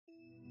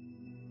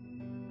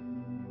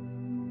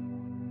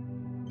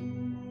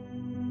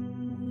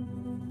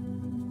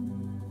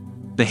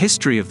The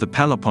History of the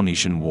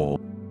Peloponnesian War,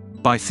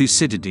 by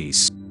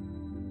Thucydides.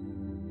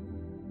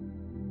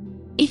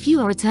 If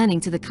you are returning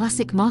to the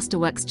Classic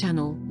Masterworks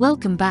channel,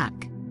 welcome back.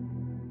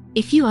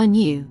 If you are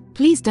new,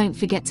 please don't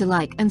forget to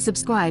like and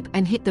subscribe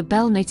and hit the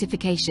bell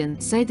notification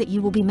so that you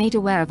will be made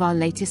aware of our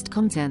latest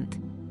content.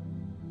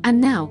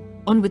 And now,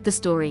 on with the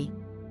story.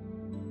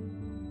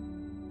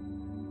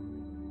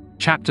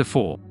 Chapter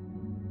 4.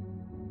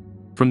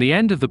 From the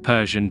end of the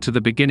Persian to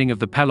the beginning of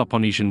the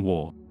Peloponnesian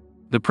War,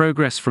 the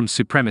progress from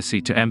supremacy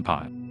to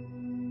empire.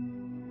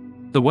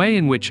 The way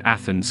in which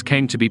Athens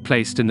came to be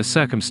placed in the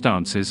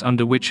circumstances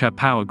under which her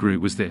power grew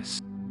was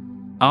this.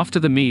 After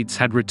the Medes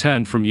had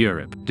returned from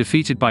Europe,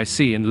 defeated by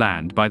sea and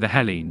land by the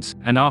Hellenes,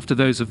 and after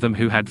those of them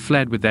who had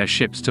fled with their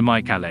ships to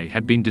Mycale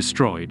had been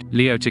destroyed,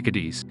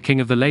 Leotychides,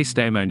 king of the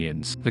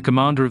Lacedaemonians, the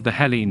commander of the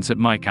Hellenes at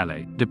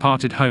Mycale,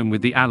 departed home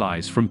with the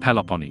allies from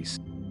Peloponnese.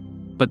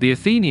 But the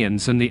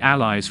Athenians and the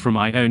allies from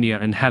Ionia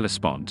and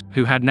Hellespont,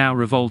 who had now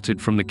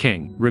revolted from the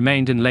king,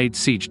 remained and laid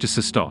siege to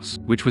Sestos,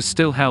 which was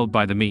still held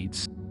by the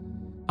Medes.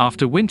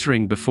 After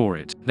wintering before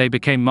it, they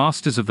became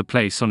masters of the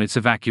place on its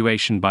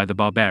evacuation by the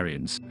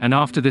barbarians, and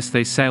after this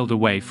they sailed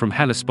away from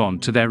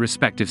Hellespont to their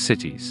respective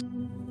cities.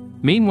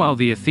 Meanwhile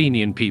the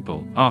Athenian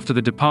people, after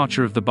the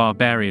departure of the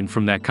barbarian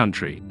from their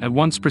country, at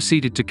once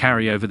proceeded to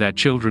carry over their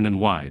children and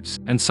wives,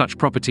 and such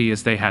property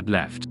as they had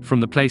left, from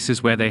the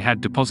places where they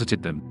had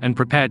deposited them, and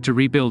prepared to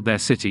rebuild their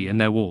city and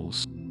their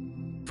walls.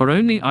 For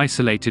only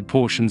isolated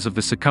portions of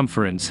the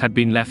circumference had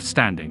been left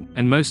standing,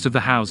 and most of the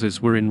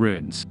houses were in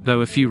ruins,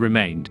 though a few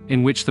remained,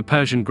 in which the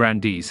Persian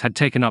grandees had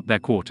taken up their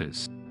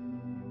quarters.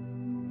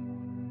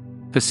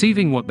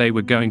 Perceiving what they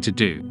were going to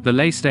do, the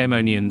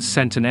Lacedaemonians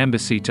sent an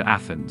embassy to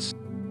Athens.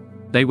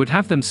 They would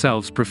have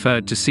themselves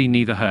preferred to see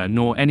neither her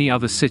nor any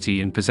other city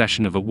in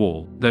possession of a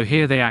wall, though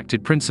here they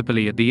acted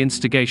principally at the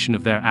instigation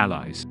of their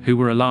allies, who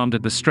were alarmed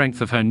at the strength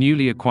of her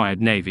newly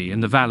acquired navy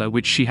and the valor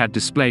which she had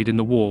displayed in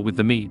the war with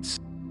the Medes.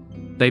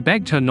 They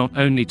begged her not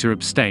only to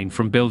abstain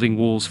from building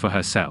walls for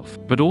herself,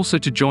 but also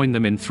to join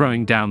them in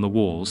throwing down the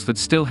walls that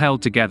still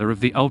held together of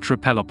the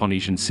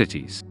ultra-Peloponnesian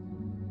cities.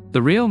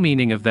 The real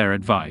meaning of their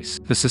advice,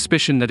 the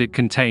suspicion that it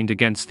contained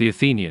against the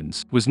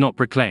Athenians, was not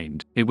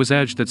proclaimed. It was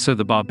urged that so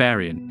the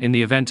barbarian, in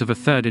the event of a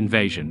third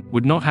invasion,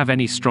 would not have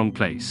any strong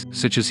place,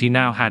 such as he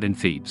now had in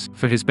Thebes,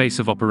 for his base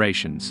of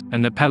operations,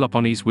 and that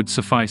Peloponnese would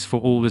suffice for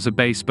all as a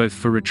base both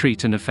for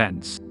retreat and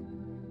offense.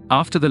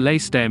 After the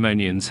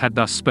Lacedaemonians had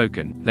thus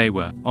spoken, they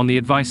were, on the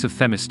advice of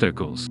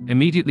Themistocles,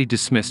 immediately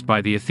dismissed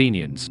by the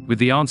Athenians, with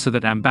the answer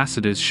that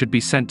ambassadors should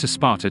be sent to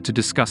Sparta to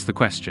discuss the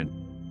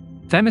question.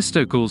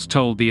 Themistocles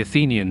told the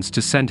Athenians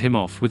to send him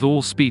off with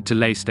all speed to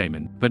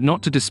Lacedaemon, but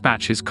not to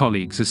dispatch his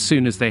colleagues as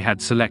soon as they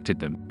had selected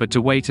them, but to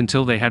wait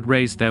until they had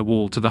raised their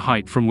wall to the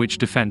height from which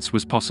defense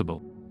was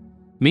possible.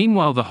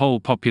 Meanwhile the whole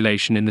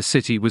population in the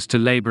city was to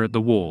labor at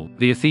the wall,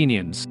 the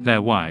Athenians,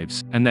 their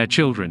wives, and their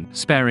children,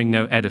 sparing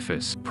no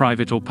edifice,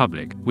 private or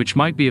public, which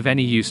might be of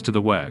any use to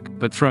the work,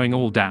 but throwing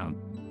all down.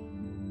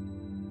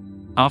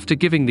 After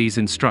giving these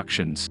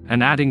instructions,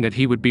 and adding that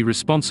he would be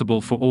responsible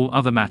for all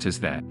other matters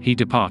there, he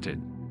departed.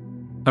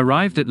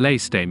 Arrived at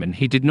Lacedaemon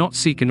he did not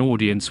seek an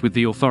audience with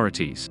the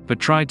authorities, but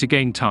tried to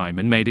gain time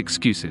and made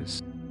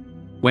excuses.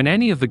 When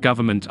any of the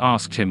government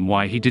asked him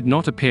why he did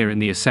not appear in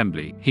the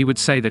assembly, he would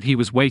say that he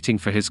was waiting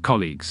for his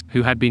colleagues,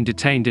 who had been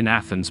detained in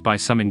Athens by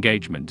some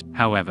engagement,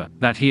 however,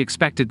 that he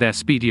expected their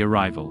speedy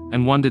arrival,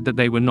 and wondered that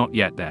they were not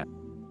yet there.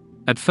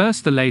 At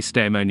first the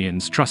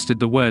Lacedaemonians trusted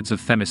the words of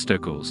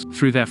Themistocles,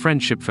 through their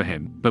friendship for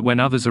him, but when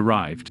others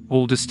arrived,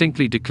 all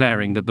distinctly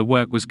declaring that the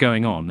work was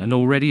going on and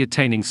already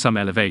attaining some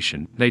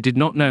elevation, they did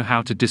not know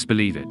how to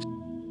disbelieve it.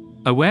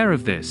 Aware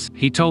of this,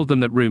 he told them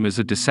that rumors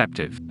are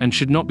deceptive, and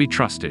should not be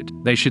trusted.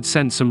 They should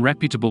send some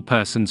reputable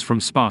persons from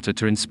Sparta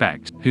to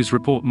inspect, whose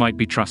report might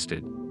be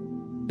trusted.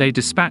 They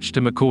dispatched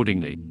him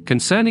accordingly.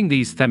 Concerning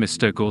these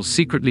Themistocles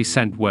secretly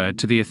sent word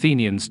to the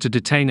Athenians to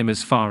detain him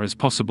as far as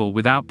possible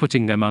without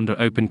putting them under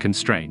open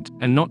constraint,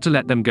 and not to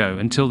let them go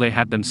until they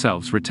had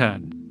themselves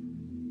returned.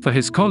 For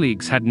his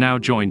colleagues had now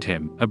joined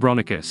him,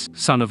 Abronicus,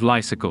 son of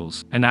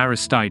Lysicles, and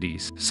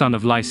Aristides, son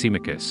of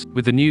Lysimachus,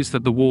 with the news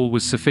that the wall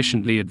was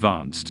sufficiently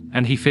advanced,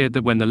 and he feared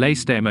that when the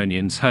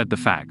Lacedaemonians heard the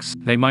facts,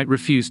 they might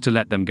refuse to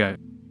let them go.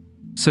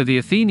 So the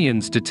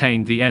Athenians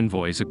detained the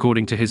envoys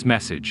according to his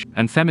message,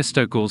 and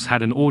Themistocles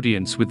had an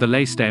audience with the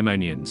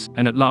Lacedaemonians,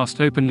 and at last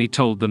openly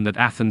told them that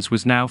Athens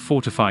was now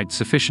fortified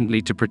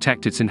sufficiently to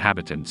protect its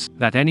inhabitants,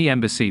 that any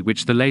embassy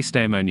which the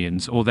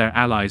Lacedaemonians or their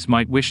allies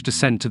might wish to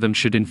send to them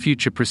should in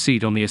future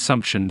proceed on the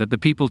assumption that the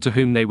people to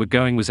whom they were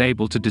going was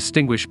able to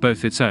distinguish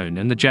both its own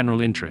and the general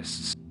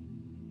interests.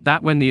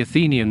 That when the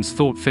Athenians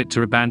thought fit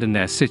to abandon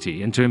their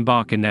city and to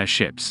embark in their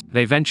ships,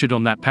 they ventured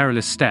on that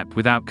perilous step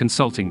without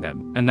consulting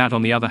them, and that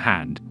on the other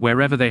hand,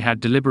 wherever they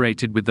had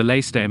deliberated with the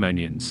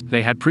Lacedaemonians,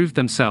 they had proved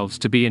themselves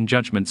to be in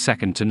judgment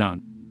second to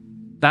none.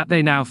 That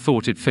they now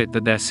thought it fit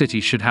that their city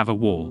should have a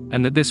wall,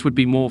 and that this would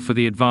be more for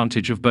the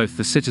advantage of both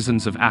the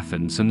citizens of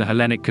Athens and the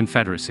Hellenic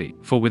Confederacy,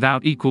 for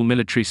without equal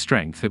military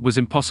strength it was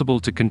impossible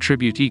to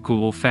contribute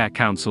equal or fair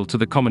counsel to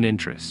the common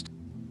interest.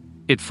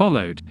 It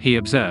followed, he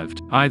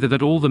observed, either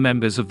that all the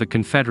members of the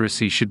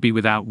confederacy should be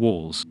without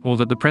walls, or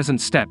that the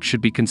present step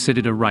should be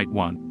considered a right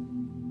one.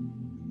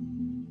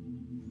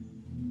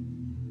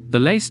 The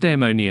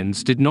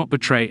Lacedaemonians did not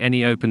betray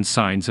any open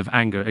signs of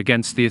anger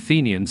against the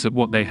Athenians at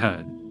what they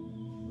heard.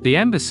 The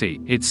embassy,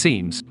 it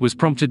seems, was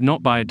prompted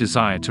not by a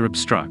desire to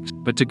obstruct,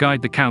 but to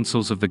guide the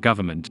counsels of the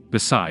government.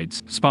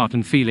 Besides,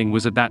 Spartan feeling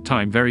was at that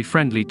time very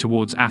friendly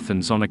towards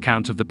Athens on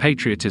account of the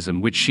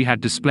patriotism which she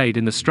had displayed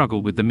in the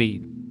struggle with the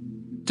Mede.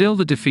 Still,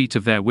 the defeat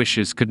of their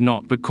wishes could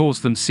not but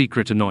cause them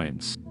secret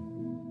annoyance.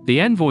 The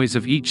envoys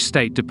of each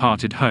state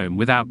departed home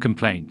without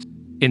complaint.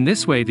 In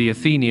this way the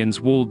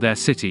Athenians walled their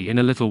city in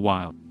a little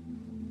while.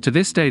 To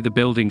this day the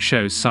building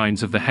shows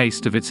signs of the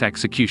haste of its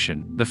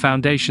execution. The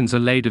foundations are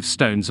laid of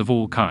stones of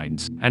all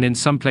kinds, and in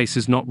some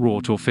places not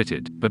wrought or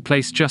fitted, but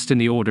placed just in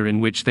the order in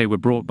which they were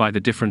brought by the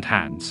different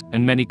hands,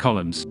 and many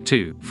columns,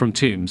 too, from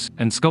tombs,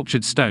 and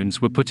sculptured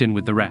stones were put in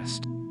with the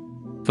rest.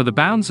 For the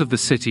bounds of the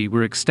city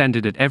were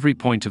extended at every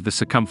point of the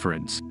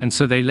circumference, and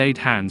so they laid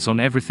hands on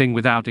everything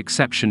without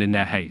exception in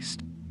their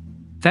haste.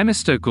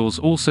 Themistocles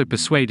also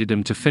persuaded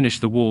him to finish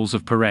the walls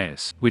of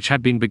Piraeus, which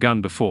had been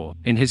begun before,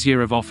 in his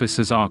year of office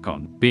as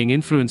archon, being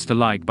influenced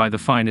alike by the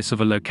fineness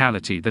of a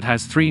locality that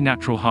has 3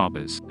 natural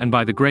harbors, and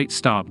by the great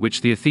start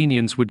which the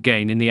Athenians would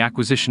gain in the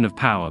acquisition of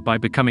power by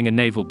becoming a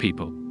naval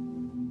people.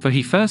 For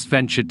he first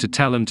ventured to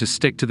tell them to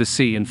stick to the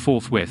sea and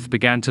forthwith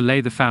began to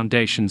lay the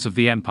foundations of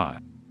the empire.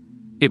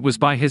 It was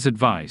by his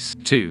advice,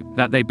 too,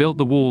 that they built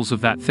the walls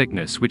of that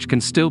thickness which can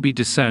still be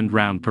discerned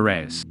round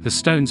Piraeus, the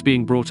stones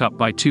being brought up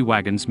by 2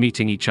 wagons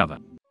meeting each other.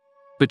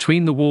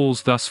 Between the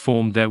walls thus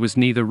formed there was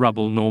neither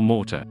rubble nor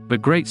mortar,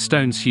 but great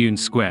stones hewn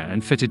square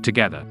and fitted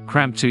together,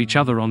 cramped to each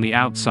other on the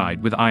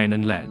outside with iron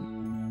and lead.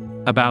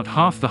 About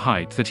half the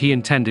height that he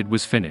intended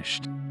was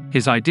finished.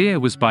 His idea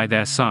was by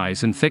their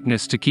size and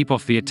thickness to keep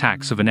off the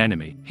attacks of an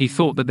enemy. He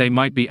thought that they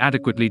might be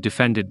adequately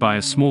defended by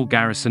a small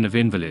garrison of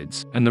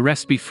invalids, and the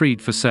rest be freed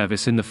for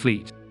service in the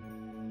fleet.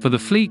 For the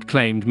fleet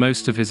claimed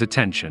most of his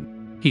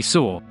attention. He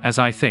saw, as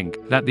I think,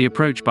 that the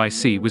approach by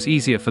sea was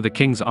easier for the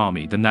king's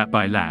army than that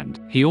by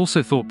land. He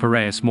also thought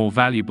Piraeus more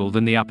valuable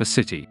than the upper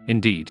city.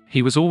 Indeed,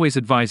 he was always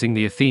advising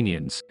the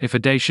Athenians, if a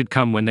day should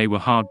come when they were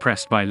hard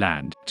pressed by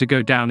land, to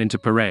go down into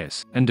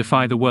Piraeus, and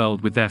defy the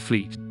world with their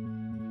fleet.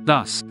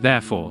 Thus,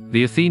 therefore,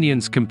 the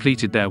Athenians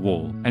completed their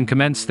wall, and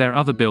commenced their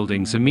other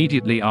buildings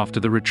immediately after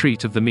the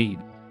retreat of the Mede.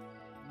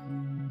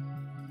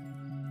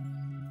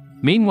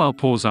 Meanwhile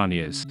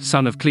Pausanias,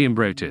 son of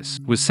Cleombrotus,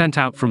 was sent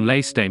out from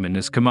Lacedaemon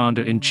as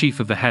commander-in-chief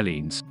of the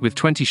Hellenes, with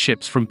 20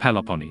 ships from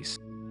Peloponnese.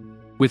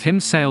 With him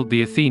sailed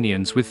the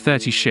Athenians with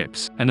 30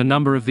 ships, and a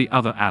number of the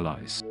other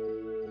allies.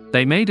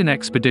 They made an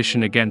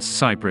expedition against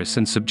Cyprus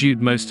and subdued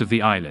most of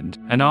the island,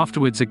 and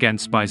afterwards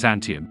against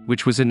Byzantium,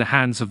 which was in the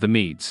hands of the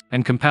Medes,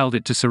 and compelled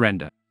it to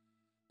surrender.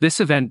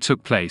 This event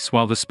took place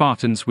while the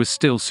Spartans were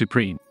still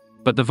supreme.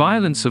 But the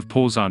violence of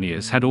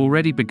Pausanias had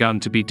already begun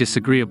to be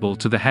disagreeable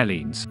to the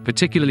Hellenes,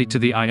 particularly to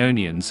the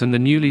Ionians and the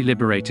newly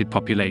liberated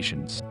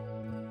populations.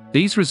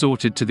 These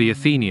resorted to the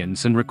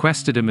Athenians and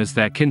requested him as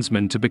their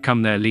kinsmen to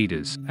become their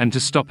leaders, and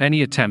to stop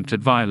any attempt at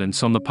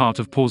violence on the part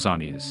of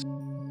Pausanias.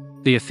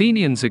 The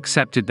Athenians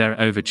accepted their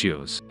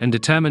overtures, and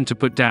determined to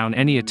put down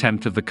any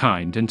attempt of the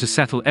kind and to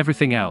settle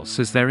everything else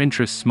as their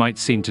interests might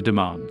seem to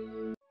demand.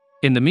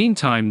 In the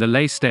meantime the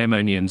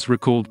Lacedaemonians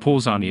recalled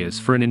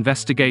Pausanias for an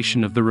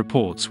investigation of the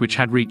reports which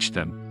had reached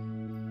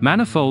them.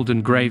 Manifold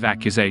and grave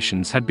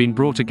accusations had been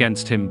brought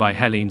against him by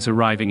Hellenes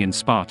arriving in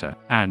Sparta,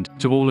 and,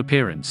 to all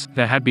appearance,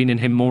 there had been in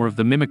him more of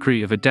the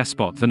mimicry of a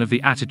despot than of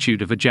the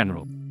attitude of a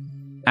general.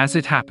 As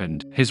it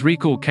happened, his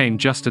recall came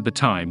just at the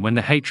time when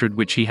the hatred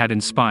which he had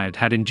inspired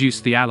had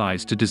induced the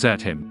allies to desert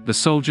him, the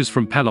soldiers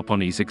from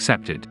Peloponnese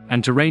excepted,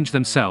 and to range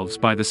themselves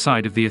by the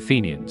side of the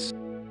Athenians.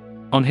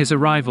 On his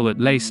arrival at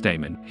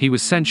Lacedaemon, he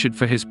was censured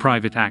for his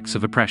private acts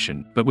of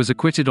oppression, but was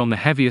acquitted on the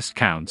heaviest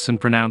counts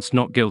and pronounced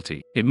not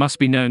guilty. It must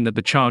be known that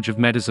the charge of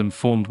medism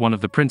formed one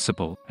of the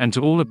principal, and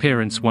to all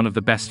appearance one of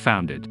the best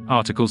founded,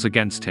 articles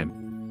against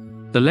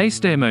him. The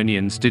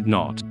Lacedaemonians did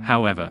not,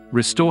 however,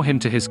 restore him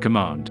to his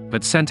command,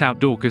 but sent out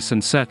Dorcus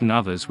and certain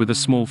others with a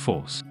small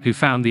force, who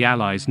found the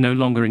allies no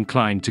longer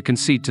inclined to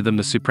concede to them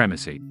the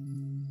supremacy.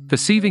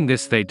 Perceiving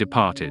this they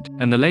departed,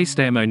 and the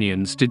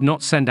Lacedaemonians did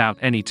not send out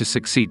any to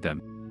succeed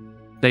them.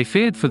 They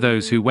feared for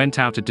those who went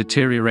out a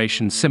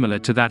deterioration similar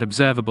to that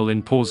observable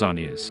in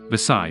Pausanias.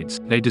 Besides,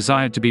 they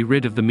desired to be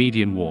rid of the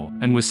Median War,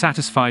 and were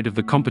satisfied of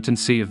the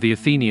competency of the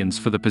Athenians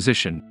for the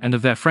position, and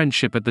of their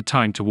friendship at the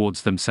time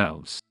towards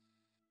themselves.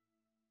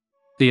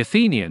 The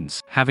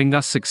Athenians, having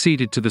thus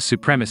succeeded to the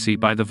supremacy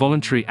by the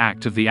voluntary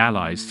act of the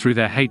allies through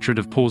their hatred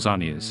of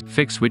Pausanias,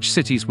 fixed which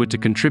cities were to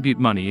contribute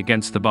money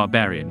against the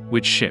barbarian,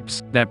 which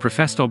ships, their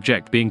professed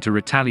object being to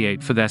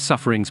retaliate for their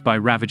sufferings by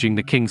ravaging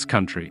the king's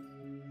country.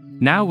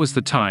 Now was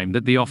the time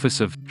that the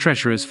office of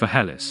treasurers for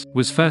Hellas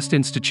was first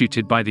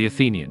instituted by the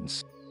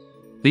Athenians.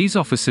 These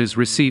officers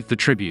received the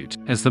tribute,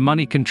 as the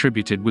money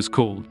contributed was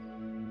called.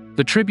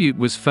 The tribute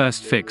was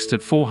first fixed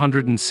at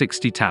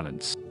 460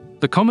 talents.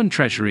 The common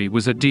treasury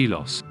was at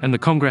Delos, and the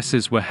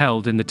congresses were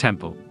held in the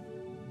temple.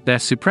 Their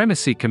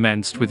supremacy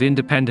commenced with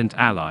independent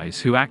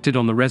allies who acted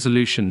on the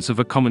resolutions of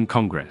a common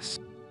congress.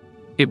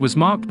 It was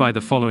marked by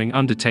the following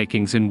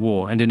undertakings in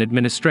war and in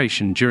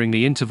administration during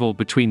the interval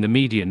between the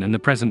Median and the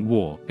present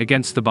war: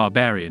 against the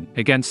barbarian,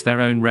 against their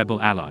own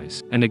rebel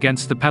allies, and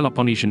against the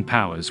Peloponnesian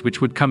powers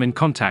which would come in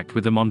contact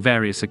with them on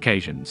various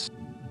occasions.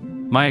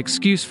 My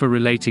excuse for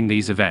relating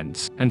these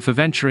events, and for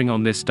venturing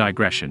on this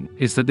digression,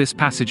 is that this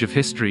passage of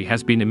history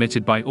has been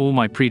omitted by all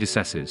my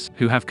predecessors,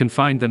 who have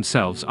confined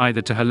themselves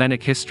either to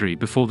Hellenic history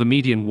before the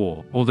Median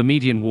War, or the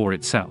Median War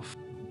itself.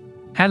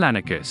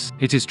 Hellanicus,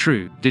 it is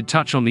true, did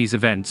touch on these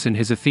events in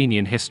his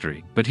Athenian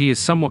history, but he is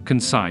somewhat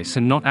concise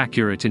and not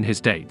accurate in his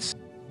dates.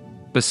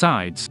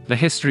 Besides, the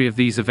history of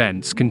these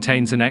events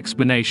contains an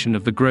explanation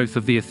of the growth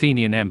of the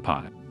Athenian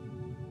Empire.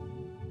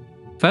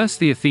 First,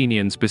 the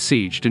Athenians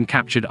besieged and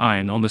captured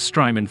Ion on the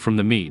Strymon from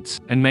the Medes,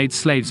 and made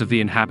slaves of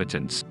the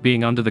inhabitants,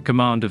 being under the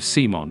command of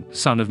Cimon,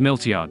 son of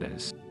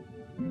Miltiades.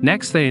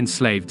 Next they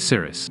enslaved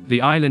Cyrrhus,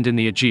 the island in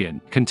the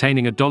Aegean,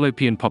 containing a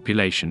Dolopian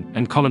population,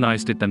 and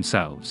colonized it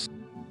themselves.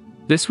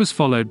 This was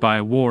followed by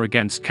a war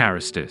against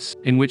Carystus,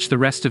 in which the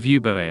rest of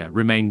Euboea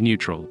remained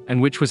neutral,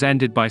 and which was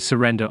ended by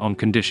surrender on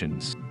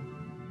conditions.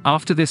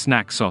 After this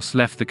Naxos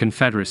left the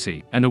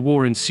Confederacy, and a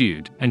war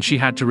ensued, and she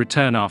had to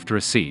return after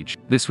a siege.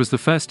 This was the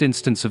first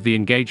instance of the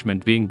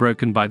engagement being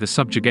broken by the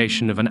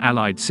subjugation of an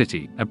allied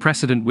city, a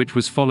precedent which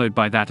was followed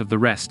by that of the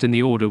rest in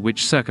the order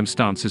which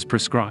circumstances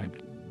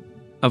prescribed.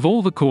 Of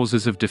all the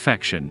causes of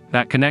defection,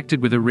 that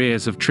connected with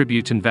arrears of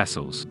tribute and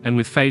vessels, and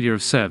with failure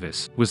of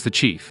service, was the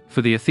chief,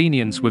 for the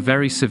Athenians were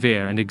very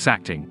severe and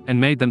exacting,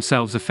 and made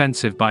themselves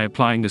offensive by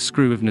applying the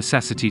screw of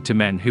necessity to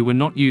men who were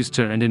not used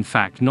to and in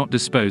fact not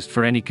disposed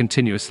for any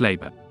continuous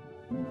labor.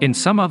 In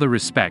some other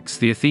respects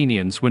the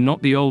Athenians were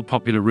not the old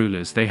popular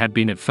rulers they had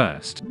been at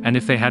first, and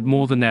if they had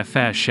more than their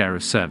fair share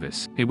of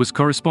service, it was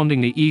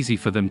correspondingly easy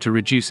for them to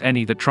reduce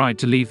any that tried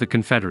to leave the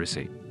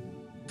Confederacy.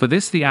 For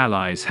this the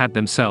allies had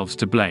themselves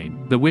to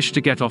blame, the wish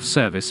to get off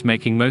service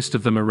making most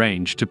of them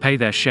arrange to pay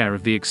their share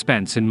of the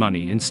expense in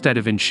money instead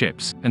of in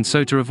ships, and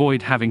so to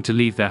avoid having to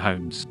leave their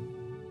homes.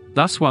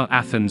 Thus, while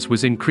Athens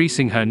was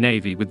increasing her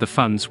navy with the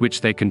funds which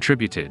they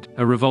contributed,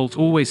 a revolt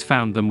always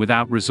found them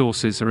without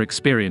resources or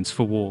experience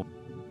for war.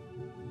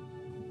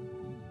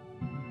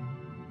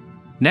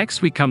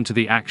 Next we come to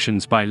the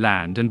actions by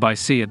land and by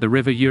sea at the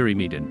river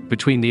Eurymedon,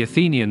 between the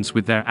Athenians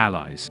with their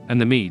allies, and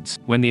the Medes,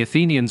 when the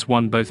Athenians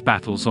won both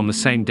battles on the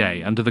same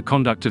day under the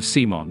conduct of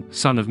Cimon,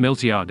 son of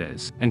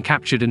Miltiades, and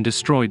captured and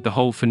destroyed the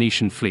whole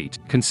Phoenician fleet,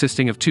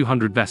 consisting of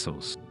 200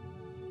 vessels.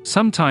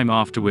 Some time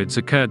afterwards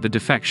occurred the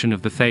defection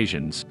of the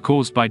Thasians,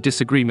 caused by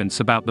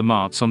disagreements about the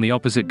marts on the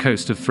opposite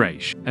coast of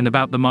Thrace, and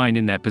about the mine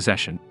in their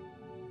possession.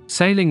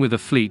 Sailing with a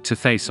fleet to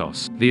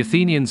Thasos, the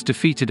Athenians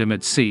defeated them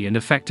at sea and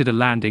effected a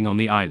landing on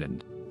the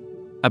island.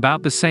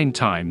 About the same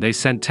time they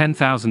sent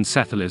 10,000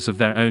 settlers of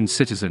their own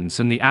citizens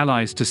and the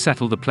allies to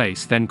settle the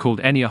place then called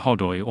Enia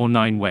Hodoi or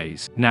 9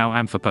 Ways, now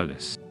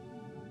Amphipolis.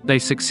 They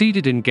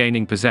succeeded in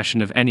gaining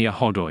possession of Enia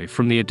Hodoi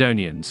from the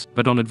Edonians,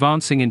 but on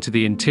advancing into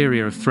the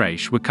interior of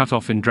Thrace were cut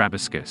off in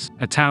Drabascus,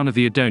 a town of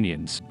the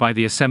Edonians, by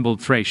the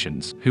assembled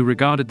Thracians, who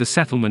regarded the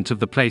settlement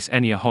of the place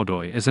Enia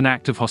Hodoi as an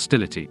act of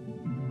hostility.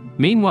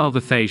 Meanwhile the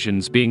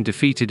Thasians, being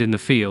defeated in the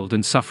field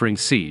and suffering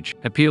siege,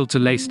 appealed to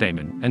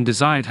Lacedaemon, and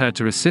desired her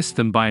to assist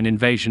them by an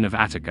invasion of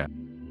Attica.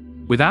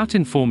 Without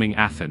informing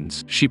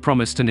Athens, she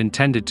promised and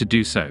intended to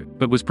do so,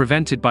 but was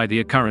prevented by the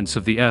occurrence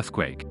of the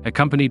earthquake,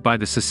 accompanied by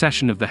the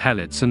secession of the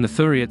Helots and the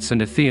Thuriats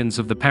and Athenians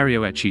of the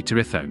Perioeci to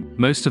Ithome.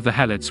 Most of the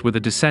Helots were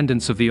the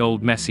descendants of the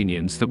old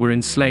Messenians that were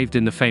enslaved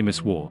in the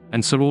famous war,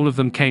 and so all of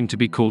them came to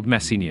be called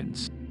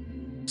Messenians.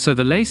 So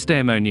the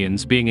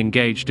Lacedaemonians being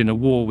engaged in a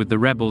war with the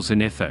rebels in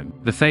Ithome,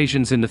 the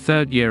Thasians in the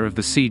 3rd year of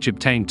the siege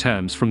obtained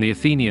terms from the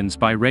Athenians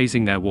by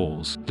raising their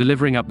walls,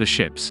 delivering up the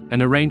ships,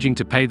 and arranging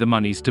to pay the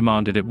monies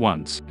demanded at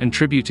once, and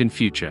tribute in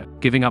future,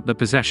 giving up the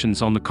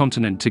possessions on the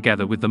continent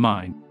together with the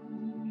mine.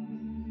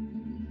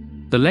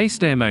 The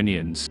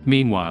Lacedaemonians,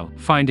 meanwhile,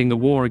 finding the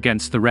war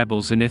against the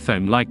rebels in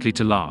Ithome likely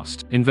to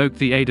last, invoked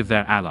the aid of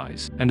their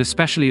allies, and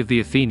especially of the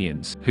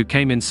Athenians, who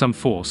came in some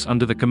force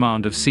under the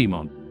command of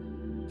Cimon.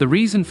 The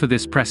reason for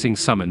this pressing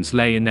summons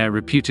lay in their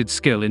reputed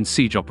skill in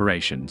siege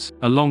operations.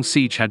 A long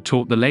siege had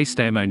taught the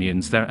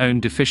Lacedaemonians their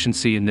own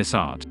deficiency in this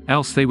art,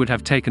 else they would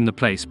have taken the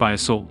place by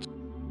assault.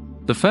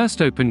 The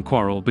first open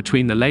quarrel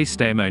between the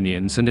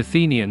Lacedaemonians and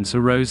Athenians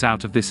arose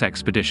out of this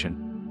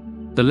expedition.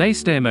 The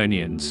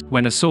Lacedaemonians,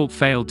 when assault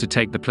failed to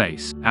take the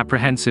place,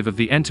 apprehensive of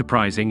the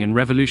enterprising and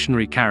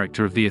revolutionary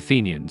character of the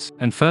Athenians,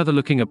 and further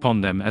looking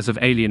upon them as of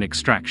alien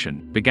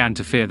extraction, began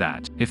to fear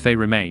that, if they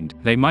remained,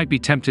 they might be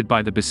tempted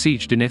by the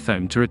besieged in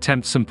Ithome to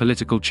attempt some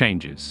political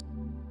changes.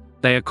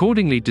 They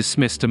accordingly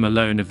dismissed them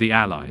alone of the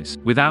allies,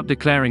 without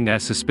declaring their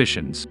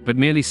suspicions, but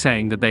merely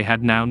saying that they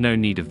had now no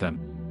need of them.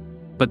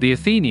 But the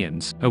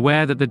Athenians,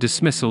 aware that the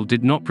dismissal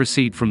did not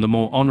proceed from the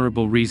more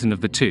honorable reason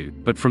of the two,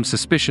 but from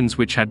suspicions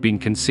which had been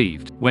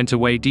conceived, went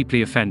away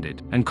deeply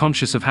offended, and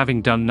conscious of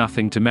having done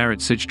nothing to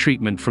merit such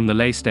treatment from the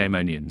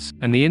Lacedaemonians,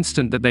 and the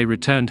instant that they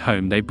returned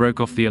home they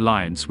broke off the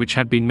alliance which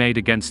had been made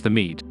against the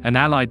Mede, and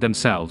allied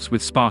themselves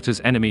with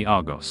Sparta's enemy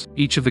Argos,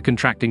 each of the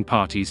contracting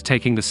parties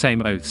taking the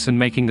same oaths and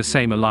making the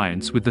same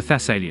alliance with the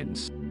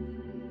Thessalians.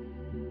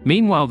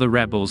 Meanwhile the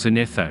rebels in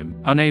Ithome,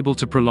 unable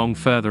to prolong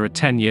further a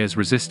 10 years'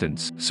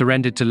 resistance,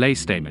 surrendered to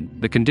Lacedaemon,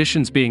 the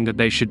conditions being that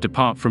they should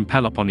depart from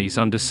Peloponnese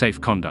under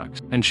safe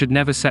conduct, and should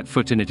never set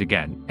foot in it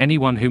again.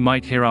 Anyone who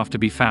might hereafter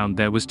be found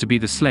there was to be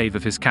the slave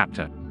of his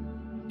captor.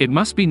 It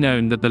must be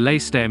known that the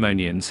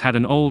Lacedaemonians had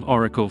an old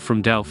oracle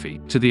from Delphi,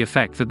 to the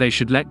effect that they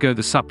should let go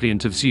the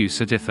suppliant of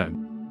Zeus at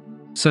Ithome.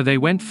 So they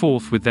went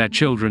forth with their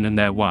children and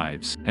their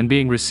wives, and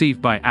being received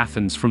by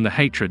Athens from the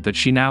hatred that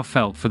she now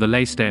felt for the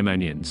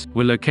Lacedaemonians,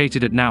 were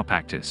located at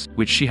Naupactus,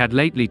 which she had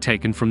lately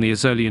taken from the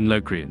Aetolian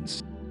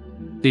Locrians.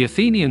 The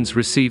Athenians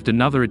received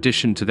another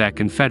addition to their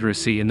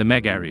confederacy in the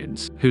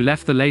Megarians, who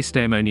left the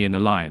Lacedaemonian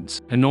alliance,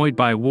 annoyed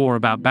by a war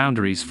about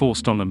boundaries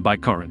forced on them by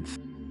Corinth.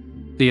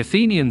 The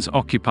Athenians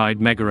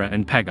occupied Megara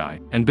and Pegae,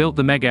 and built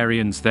the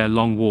Megarians their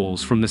long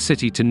walls from the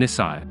city to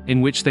Nisaea, in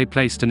which they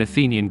placed an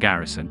Athenian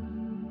garrison.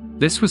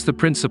 This was the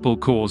principal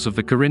cause of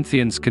the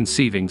Corinthians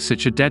conceiving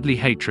such a deadly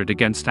hatred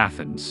against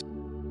Athens.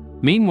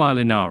 Meanwhile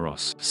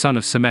Inaros, son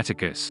of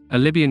Psammetichus, a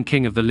Libyan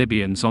king of the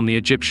Libyans on the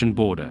Egyptian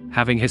border,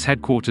 having his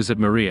headquarters at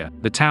Maria,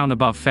 the town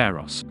above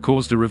Pharos,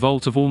 caused a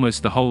revolt of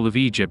almost the whole of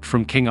Egypt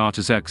from King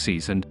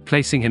Artaxerxes and,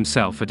 placing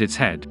himself at its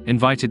head,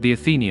 invited the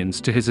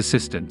Athenians to his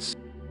assistance.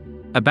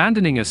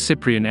 Abandoning a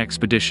Cyprian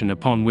expedition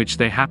upon which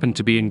they happened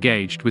to be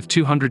engaged with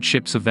 200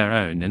 ships of their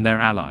own and their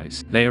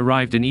allies, they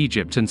arrived in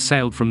Egypt and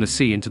sailed from the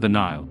sea into the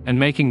Nile, and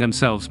making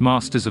themselves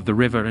masters of the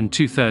river and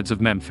 2/3 of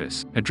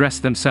Memphis,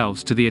 addressed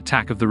themselves to the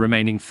attack of the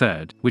remaining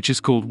third, which is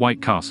called White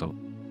Castle.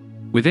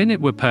 Within it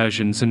were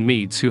Persians and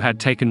Medes who had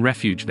taken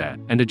refuge there,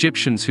 and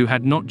Egyptians who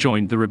had not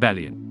joined the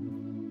rebellion.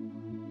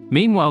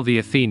 Meanwhile the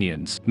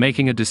Athenians,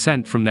 making a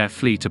descent from their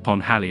fleet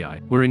upon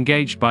Haliae, were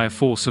engaged by a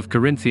force of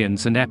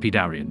Corinthians and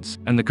Epidaurians,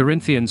 and the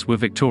Corinthians were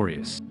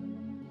victorious.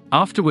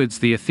 Afterwards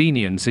the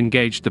Athenians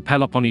engaged the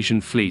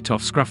Peloponnesian fleet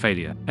off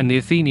Scrophalia, and the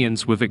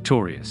Athenians were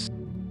victorious.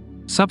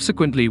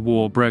 Subsequently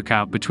war broke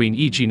out between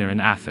Aegina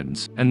and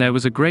Athens, and there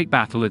was a great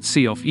battle at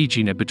sea off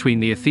Aegina between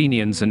the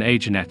Athenians and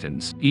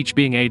Aeginetans, each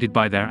being aided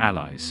by their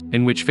allies,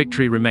 in which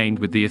victory remained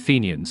with the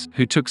Athenians,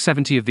 who took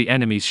 70 of the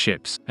enemy's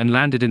ships, and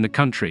landed in the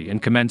country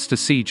and commenced a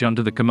siege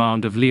under the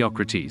command of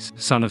Leocrates,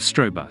 son of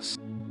Strobus.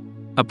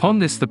 Upon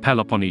this the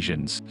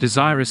Peloponnesians,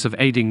 desirous of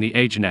aiding the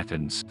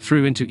Aeginetans,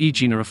 threw into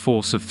Aegina a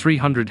force of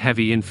 300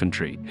 heavy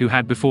infantry, who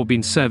had before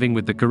been serving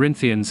with the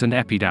Corinthians and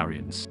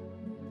Epidaurians.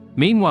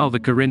 Meanwhile the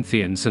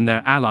Corinthians and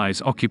their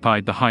allies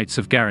occupied the heights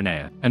of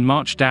Geranea, and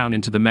marched down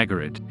into the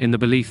Megarid, in the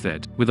belief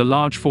that, with a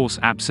large force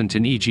absent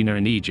in Aegina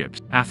and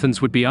Egypt,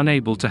 Athens would be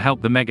unable to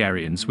help the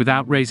Megarians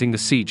without raising the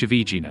siege of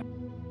Aegina.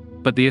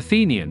 But the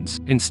Athenians,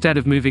 instead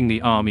of moving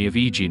the army of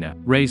Aegina,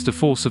 raised a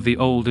force of the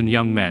old and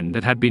young men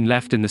that had been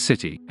left in the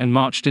city, and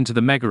marched into the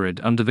Megarid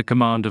under the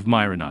command of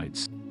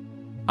Myronides.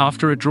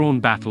 After a drawn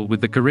battle with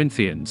the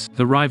Corinthians,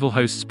 the rival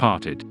hosts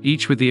parted,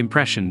 each with the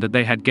impression that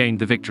they had gained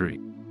the victory.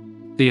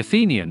 The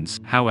Athenians,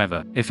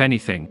 however, if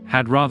anything,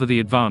 had rather the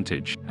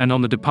advantage, and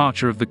on the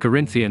departure of the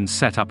Corinthians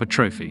set up a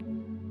trophy.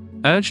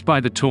 Urged by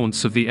the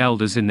taunts of the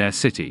elders in their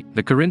city,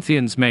 the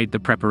Corinthians made the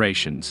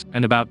preparations,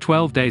 and about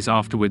 12 days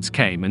afterwards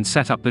came and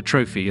set up the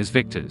trophy as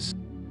victors.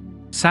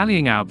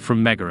 Sallying out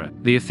from Megara,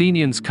 the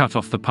Athenians cut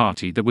off the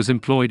party that was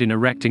employed in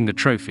erecting the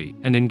trophy,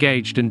 and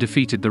engaged and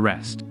defeated the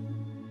rest.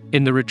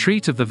 In the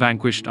retreat of the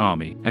vanquished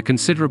army, a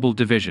considerable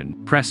division,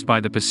 pressed by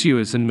the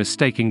pursuers and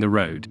mistaking the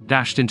road,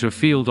 dashed into a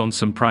field on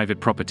some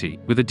private property,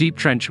 with a deep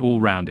trench all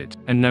round it,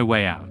 and no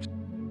way out.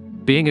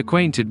 Being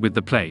acquainted with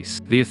the place,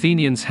 the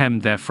Athenians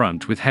hemmed their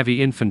front with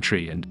heavy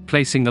infantry and,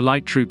 placing the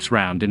light troops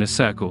round in a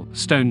circle,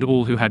 stoned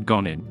all who had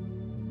gone in.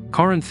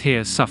 Corinth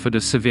here suffered a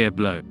severe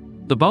blow.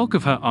 The bulk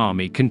of her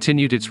army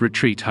continued its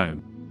retreat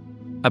home.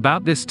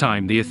 About this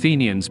time the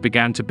Athenians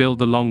began to build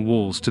the long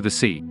walls to the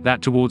sea,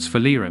 that towards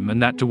Phalerum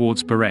and that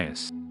towards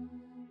Piraeus.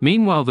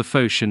 Meanwhile the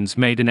Phocians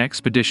made an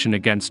expedition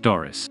against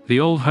Doris, the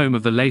old home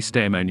of the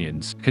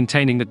Lacedaemonians,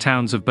 containing the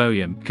towns of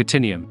Boeum,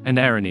 Catinium, and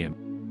Erineum.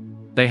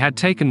 They had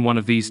taken one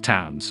of these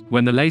towns,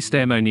 when the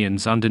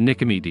Lacedaemonians under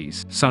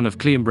Nicomedes, son of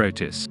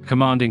Cleombrotus,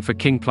 commanding for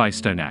King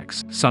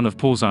Pleistonax, son of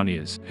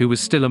Pausanias, who was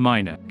still a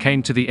minor,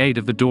 came to the aid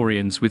of the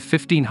Dorians with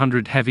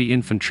 1,500 heavy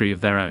infantry of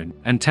their own,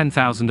 and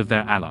 10,000 of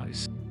their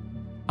allies.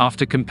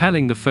 After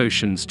compelling the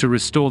Phocians to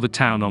restore the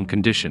town on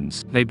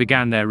conditions, they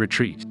began their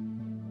retreat.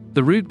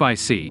 The route by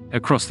sea,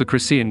 across the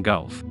Chrysean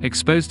Gulf,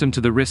 exposed them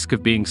to the risk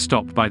of being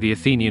stopped by the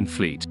Athenian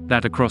fleet,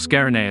 that across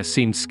Geranea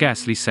seemed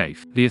scarcely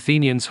safe, the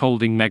Athenians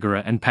holding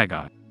Megara and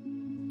Pegae.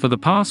 For the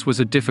pass was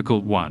a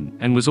difficult one,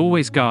 and was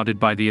always guarded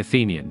by the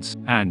Athenians,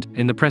 and,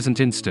 in the present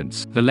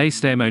instance, the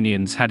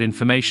Lacedaemonians had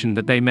information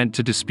that they meant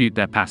to dispute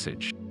their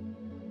passage.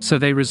 So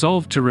they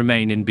resolved to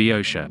remain in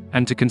Boeotia,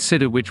 and to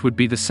consider which would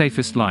be the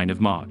safest line of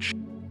march.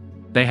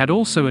 They had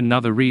also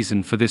another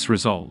reason for this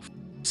resolve.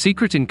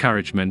 Secret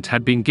encouragement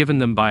had been given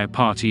them by a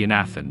party in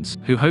Athens,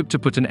 who hoped to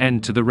put an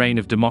end to the reign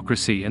of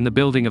democracy and the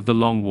building of the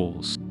long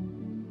walls.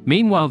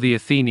 Meanwhile, the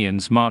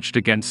Athenians marched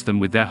against them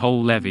with their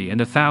whole levy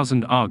and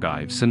 1,000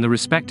 Argives and the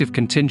respective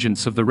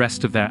contingents of the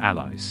rest of their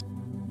allies.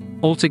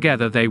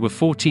 Altogether they were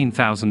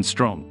 14,000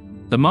 strong.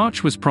 The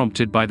march was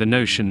prompted by the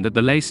notion that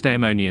the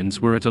Lacedaemonians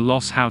were at a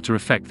loss how to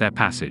effect their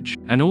passage,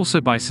 and also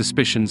by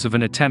suspicions of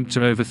an attempt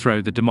to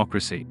overthrow the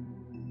democracy.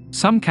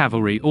 Some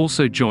cavalry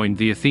also joined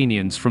the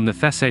Athenians from the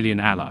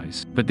Thessalian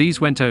allies, but these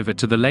went over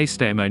to the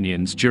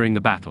Lacedaemonians during the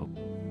battle.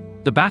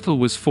 The battle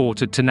was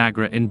fought at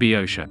Tanagra in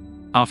Boeotia.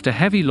 After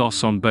heavy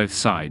loss on both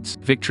sides,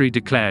 victory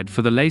declared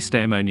for the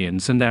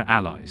Lacedaemonians and their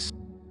allies.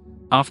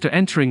 After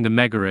entering the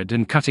Megarids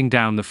and cutting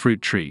down the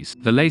fruit trees,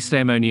 the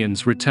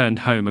Lacedaemonians returned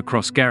home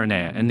across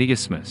Geronea and the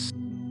Isthmus.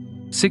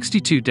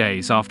 62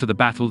 days after the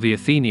battle, the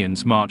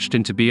Athenians marched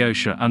into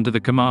Boeotia under the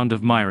command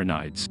of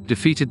Myronides,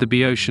 defeated the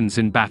Boeotians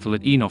in battle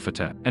at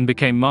Oenophota, and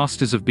became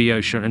masters of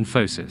Boeotia and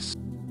Phocis.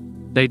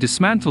 They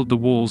dismantled the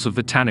walls of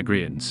the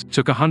Tanagrians,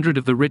 took 100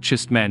 of the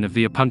richest men of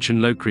the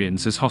Opuntian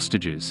Locrians as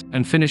hostages,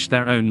 and finished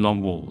their own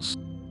long walls.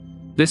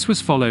 This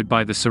was followed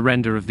by the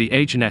surrender of the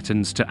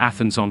Aeginetans to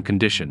Athens on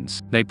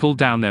conditions. They pulled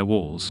down their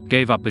walls,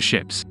 gave up the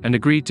ships, and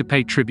agreed to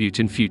pay tribute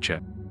in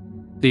future.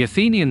 The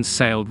Athenians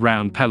sailed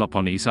round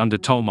Peloponnese under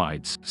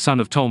Tolmides, son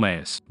of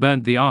Ptolemaeus,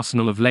 burnt the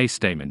arsenal of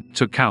Lacedaemon,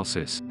 took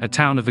Chalcis, a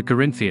town of the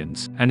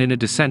Corinthians, and in a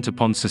descent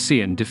upon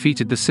Sicyon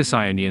defeated the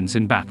Sicyonians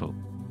in battle.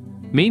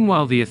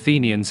 Meanwhile, the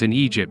Athenians in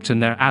Egypt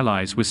and their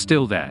allies were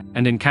still there,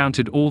 and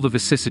encountered all the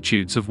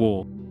vicissitudes of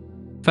war.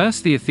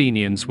 First, the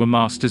Athenians were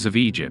masters of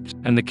Egypt,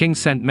 and the king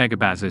sent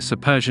Megabazus, a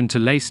Persian, to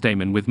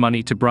Lacedaemon with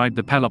money to bribe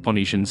the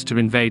Peloponnesians to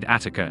invade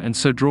Attica and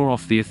so draw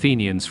off the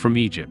Athenians from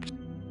Egypt.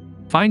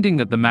 Finding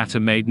that the matter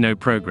made no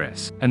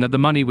progress, and that the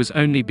money was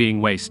only being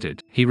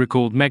wasted, he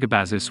recalled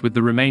Megabazus with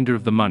the remainder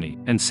of the money,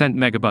 and sent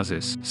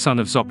Megabazus, son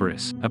of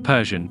Zopyrus, a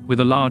Persian,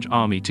 with a large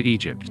army to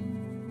Egypt.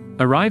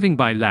 Arriving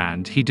by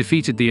land, he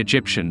defeated the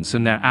Egyptians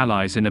and their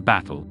allies in a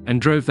battle, and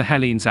drove the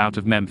Hellenes out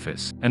of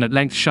Memphis, and at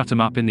length shut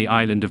them up in the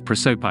island of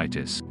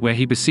Prosopitis, where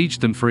he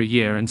besieged them for a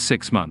year and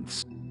 6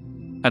 months.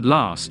 At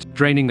last,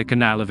 draining the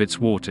canal of its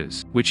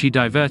waters, which he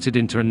diverted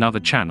into another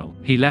channel,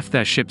 he left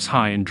their ships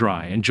high and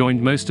dry and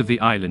joined most of the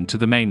island to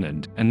the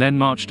mainland, and then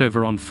marched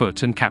over on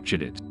foot and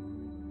captured it.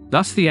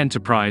 Thus the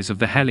enterprise of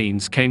the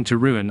Hellenes came to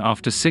ruin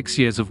after 6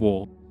 years of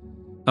war.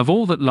 Of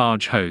all that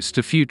large host,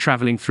 a few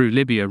traveling through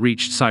Libya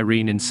reached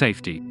Cyrene in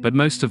safety, but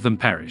most of them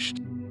perished.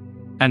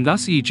 And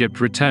thus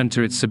Egypt returned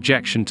to its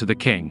subjection to the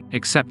king,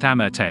 except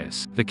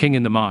Amyrtaeus, the king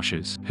in the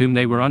marshes, whom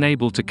they were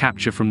unable to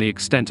capture from the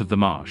extent of the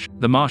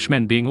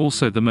marshmen being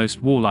also the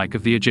most warlike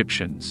of the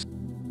Egyptians.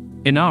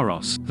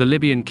 Inaros, the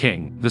Libyan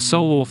king, the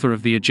sole author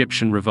of the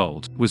Egyptian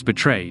revolt, was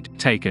betrayed,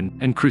 taken,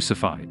 and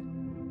crucified.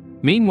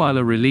 Meanwhile,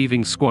 a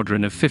relieving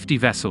squadron of 50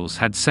 vessels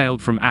had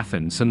sailed from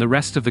Athens and the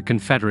rest of the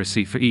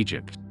confederacy for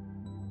Egypt.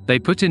 They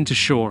put into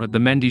shore at the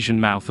Mendesian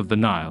mouth of the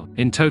Nile,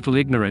 in total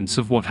ignorance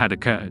of what had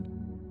occurred.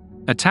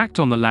 Attacked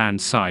on the land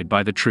side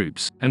by the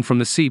troops, and from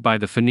the sea by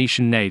the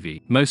Phoenician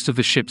navy, most of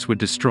the ships were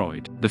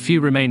destroyed, the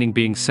few remaining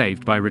being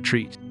saved by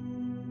retreat.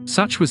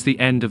 Such was the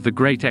end of the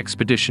great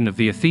expedition of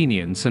the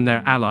Athenians and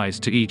their allies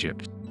to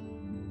Egypt.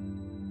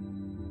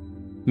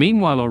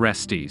 Meanwhile,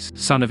 Orestes,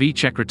 son of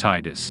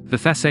Echecratidas, the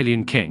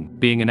Thessalian king,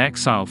 being an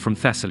exile from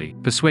Thessaly,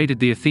 persuaded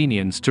the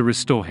Athenians to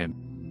restore him.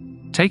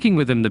 Taking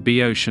with them the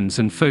Boeotians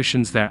and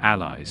Phocians their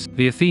allies,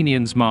 the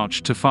Athenians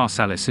marched to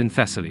Pharsalus in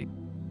Thessaly.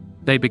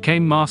 They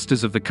became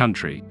masters of the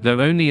country,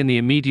 though only in the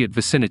immediate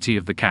vicinity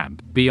of the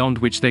camp, beyond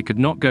which they could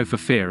not go for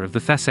fear of the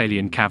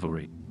Thessalian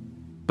cavalry.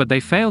 But they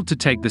failed to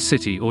take the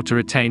city or to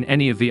retain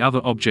any of the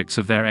other objects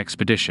of their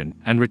expedition,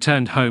 and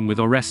returned home with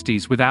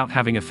Orestes without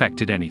having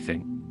effected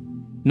anything.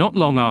 Not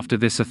long after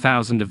this,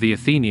 1,000 of the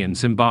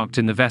Athenians embarked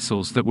in the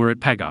vessels that were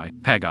at Pegae.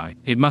 Pegae,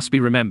 it must be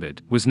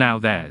remembered, was now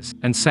theirs,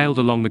 and sailed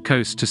along the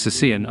coast to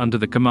Sicyon under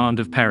the command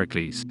of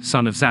Pericles,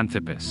 son of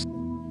Xanthippus.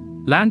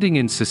 Landing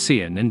in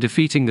Sicyon and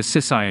defeating the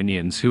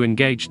Sicyonians who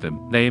engaged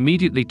them, they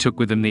immediately took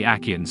with them the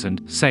Achaeans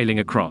and, sailing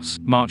across,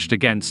 marched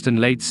against and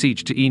laid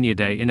siege to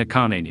Aeneadae in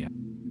Acarnania.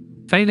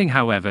 Failing,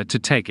 however, to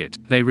take it,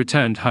 they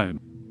returned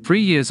home.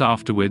 3 years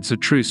afterwards, a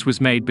truce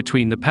was made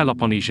between the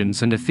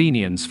Peloponnesians and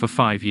Athenians for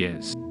 5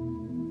 years.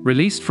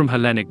 Released from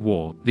Hellenic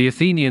war, the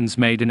Athenians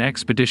made an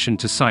expedition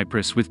to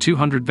Cyprus with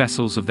 200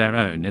 vessels of their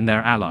own and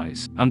their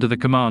allies, under the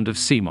command of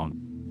Cimon.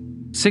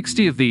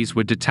 60 of these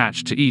were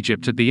detached to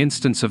Egypt at the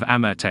instance of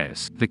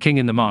Amyrtaeus, the king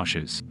in the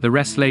marshes. The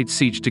rest laid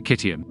siege to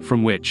Citium,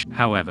 from which,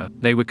 however,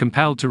 they were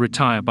compelled to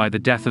retire by the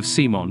death of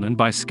Cimon and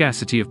by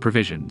scarcity of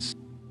provisions.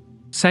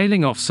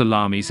 Sailing off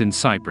Salamis in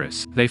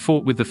Cyprus, they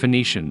fought with the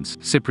Phoenicians,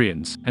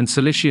 Cyprians, and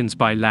Cilicians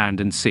by land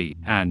and sea,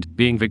 and,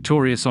 being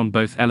victorious on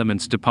both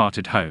elements,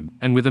 departed home,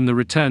 and with them the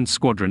returned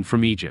squadron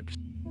from Egypt.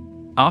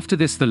 After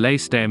this, the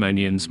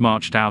Lacedaemonians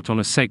marched out on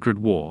a sacred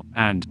war,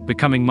 and,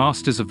 becoming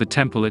masters of the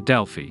temple at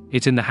Delphi,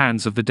 it in the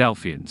hands of the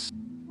Delphians.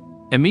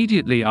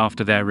 Immediately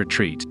after their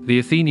retreat, the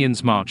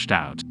Athenians marched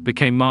out,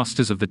 became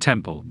masters of the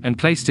temple, and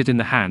placed it in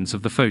the hands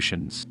of the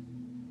Phocians.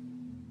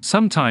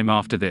 Some time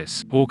after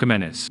this,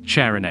 Orchomenus,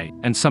 Chaeronea,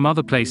 and some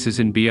other places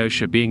in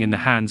Boeotia being in the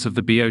hands of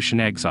the Boeotian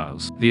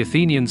exiles, the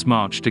Athenians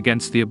marched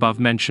against the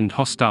above-mentioned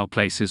hostile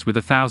places with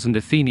 1,000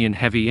 Athenian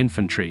heavy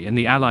infantry and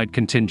the allied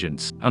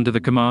contingents, under the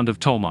command of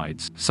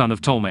Tolmides, son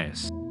of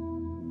Ptolemaeus.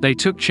 They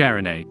took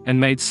Chaeronea, and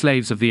made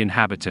slaves of the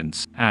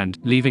inhabitants, and,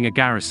 leaving a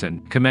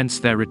garrison,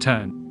 commenced their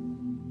return.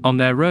 On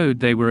their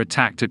road they were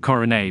attacked at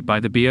Coronea by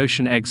the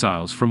Boeotian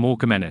exiles from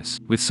Orchomenus,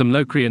 with some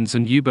Locrians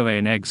and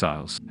Euboean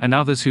exiles, and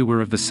others who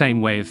were of the same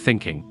way of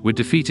thinking, were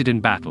defeated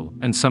in battle,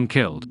 and some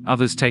killed,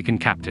 others taken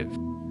captive.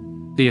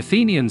 The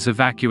Athenians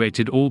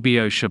evacuated all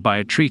Boeotia by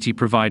a treaty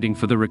providing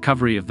for the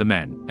recovery of the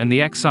men, and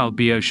the exiled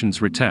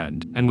Boeotians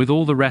returned, and with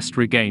all the rest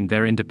regained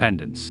their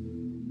independence.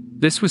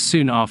 This was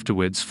soon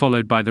afterwards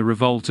followed by the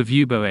revolt of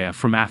Euboea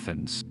from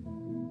Athens.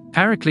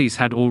 Pericles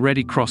had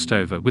already crossed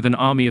over with an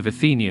army of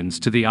Athenians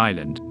to the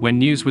island, when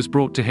news was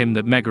brought to him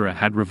that Megara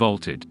had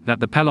revolted, that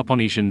the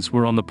Peloponnesians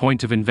were on the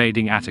point of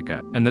invading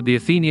Attica, and that the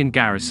Athenian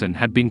garrison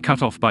had been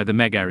cut off by the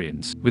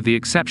Megarians, with the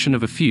exception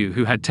of a few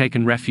who had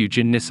taken refuge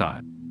in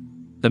Nisaea.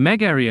 The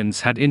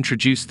Megarians had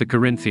introduced the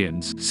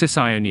Corinthians,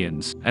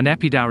 Sicyonians, and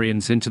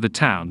Epidaurians into the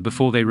town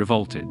before they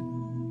revolted.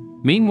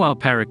 Meanwhile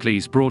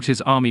Pericles brought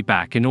his army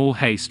back in all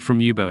haste from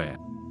Euboea.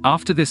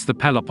 After this the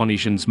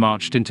Peloponnesians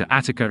marched into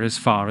Attica as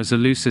far as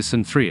Eleusis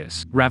and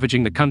Thraeus,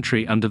 ravaging the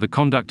country under the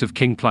conduct of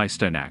King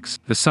Pleistonax,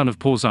 the son of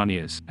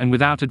Pausanias, and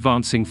without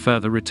advancing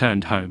further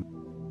returned home.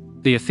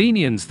 The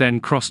Athenians then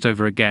crossed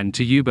over again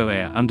to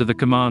Euboea under the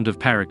command of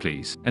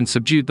Pericles, and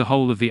subdued the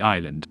whole of the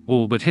island.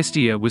 All but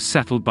Histiaea was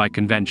settled by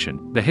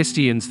convention. The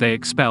Histians they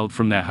expelled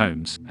from their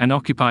homes, and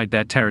occupied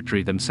their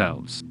territory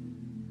themselves.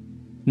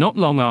 Not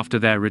long after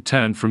their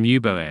return from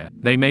Euboea,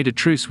 they made a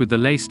truce with the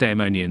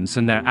Lacedaemonians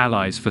and their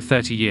allies for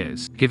 30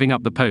 years, giving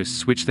up the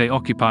posts which they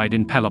occupied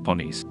in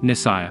Peloponnese,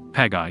 Nisaea,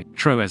 Pegae,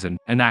 Troezen,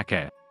 and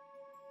Achaea.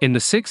 In the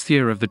 6th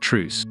year of the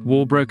truce,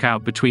 war broke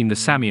out between the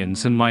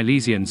Samians and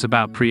Milesians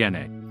about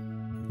Priene.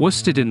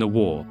 Worsted in the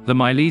war, the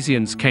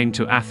Milesians came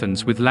to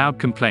Athens with loud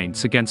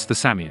complaints against the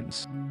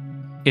Samians.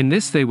 In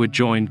this they were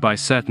joined by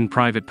certain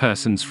private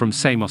persons from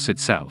Samos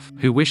itself,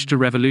 who wished to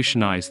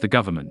revolutionize the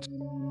government.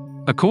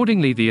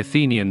 Accordingly the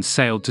Athenians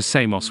sailed to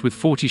Samos with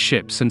 40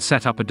 ships and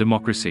set up a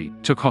democracy,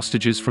 took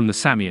hostages from the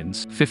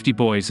Samians, 50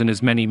 boys and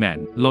as many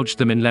men, lodged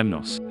them in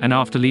Lemnos, and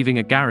after leaving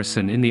a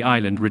garrison in the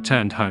island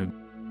returned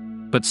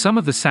home. But some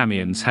of the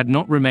Samians had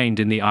not remained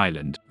in the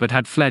island, but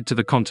had fled to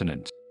the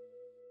continent.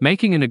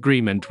 Making an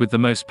agreement with the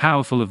most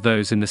powerful of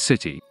those in the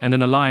city, and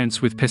an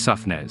alliance with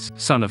Pissuthnes,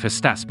 son of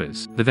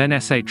Hystaspes, the then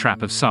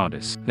satrap of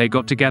Sardis, they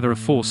got together a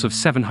force of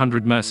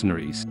 700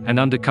 mercenaries, and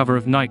under cover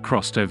of night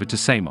crossed over to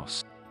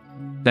Samos.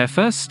 Their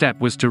first step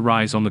was to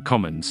rise on the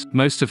commons,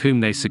 most of whom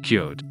they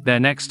secured, their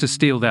next to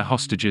steal their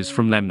hostages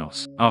from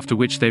Lemnos, after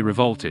which they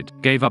revolted,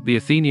 gave up the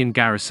Athenian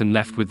garrison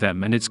left with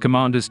them and its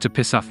commanders to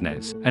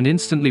Pissuthnes, and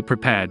instantly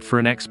prepared for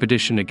an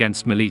expedition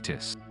against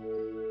Miletus.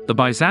 The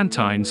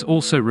Byzantines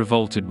also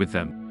revolted with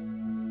them.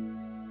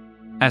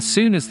 As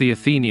soon as the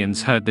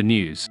Athenians heard the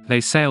news,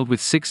 they sailed with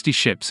 60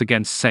 ships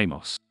against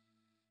Samos.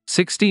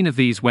 16 of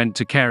these went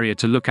to Caria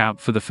to look out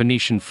for the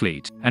Phoenician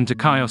fleet, and to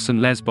Chios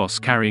and Lesbos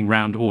carrying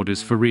round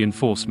orders for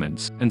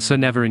reinforcements, and so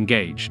never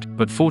engaged,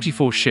 but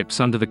 44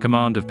 ships under the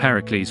command of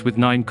Pericles with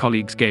 9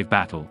 colleagues gave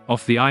battle,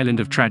 off the island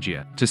of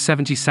Tragia, to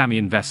 70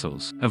 Samian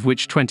vessels, of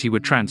which 20 were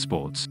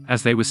transports,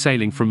 as they were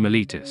sailing from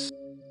Miletus.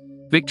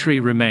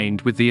 Victory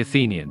remained with the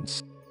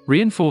Athenians.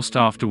 Reinforced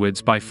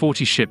afterwards by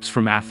 40 ships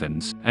from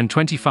Athens, and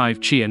 25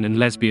 Chian and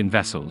Lesbian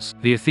vessels,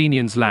 the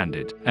Athenians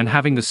landed, and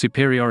having the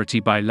superiority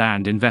by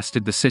land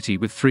invested the city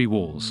with 3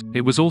 walls.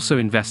 It was also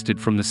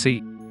invested from the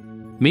sea.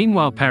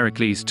 Meanwhile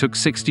Pericles took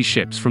 60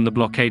 ships from the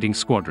blockading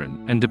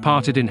squadron, and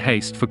departed in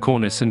haste for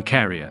Cornus and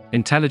Caria,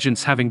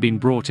 intelligence having been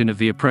brought in of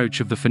the approach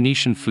of the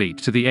Phoenician fleet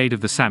to the aid of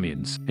the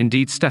Samians.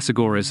 Indeed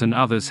Stesigoras and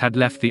others had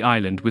left the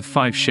island with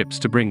 5 ships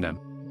to bring them.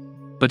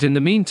 But in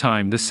the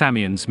meantime the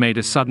Samians made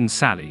a sudden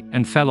sally,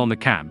 and fell on the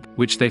camp,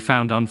 which they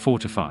found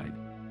unfortified.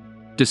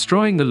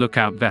 Destroying the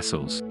lookout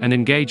vessels, and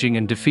engaging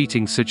and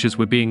defeating such as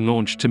were being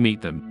launched to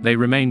meet them, they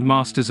remained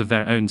masters of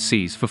their own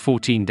seas for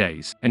 14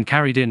 days, and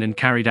carried in and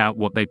carried out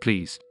what they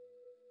pleased.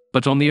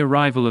 But on the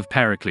arrival of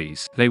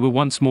Pericles, they were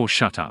once more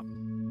shut up.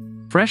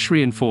 Fresh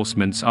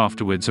reinforcements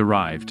afterwards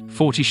arrived,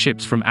 40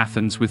 ships from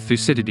Athens with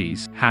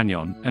Thucydides,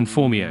 Hanion, and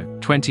Phormio,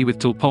 20 with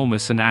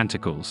Tlepolemus and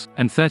Anticles,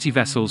 and 30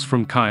 vessels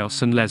from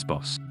Chios and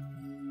Lesbos.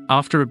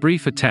 After a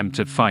brief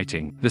attempt at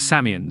fighting, the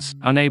Samians,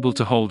 unable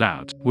to hold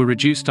out, were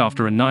reduced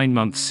after a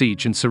 9-month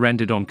siege and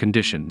surrendered on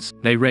conditions.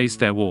 They raised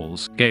their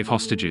walls, gave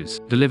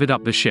hostages, delivered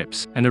up the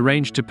ships, and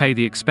arranged to pay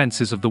the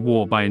expenses of the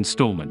war by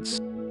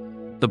installments.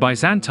 The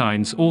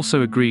Byzantines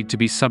also agreed to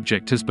be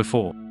subject as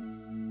before.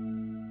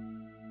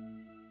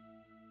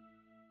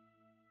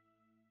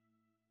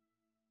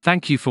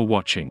 Thank you for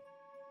watching.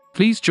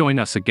 Please join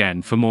us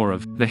again for more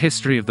of the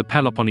history of the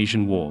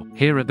Peloponnesian War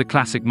here at the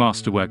Classic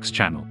Masterworks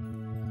channel.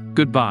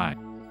 Goodbye.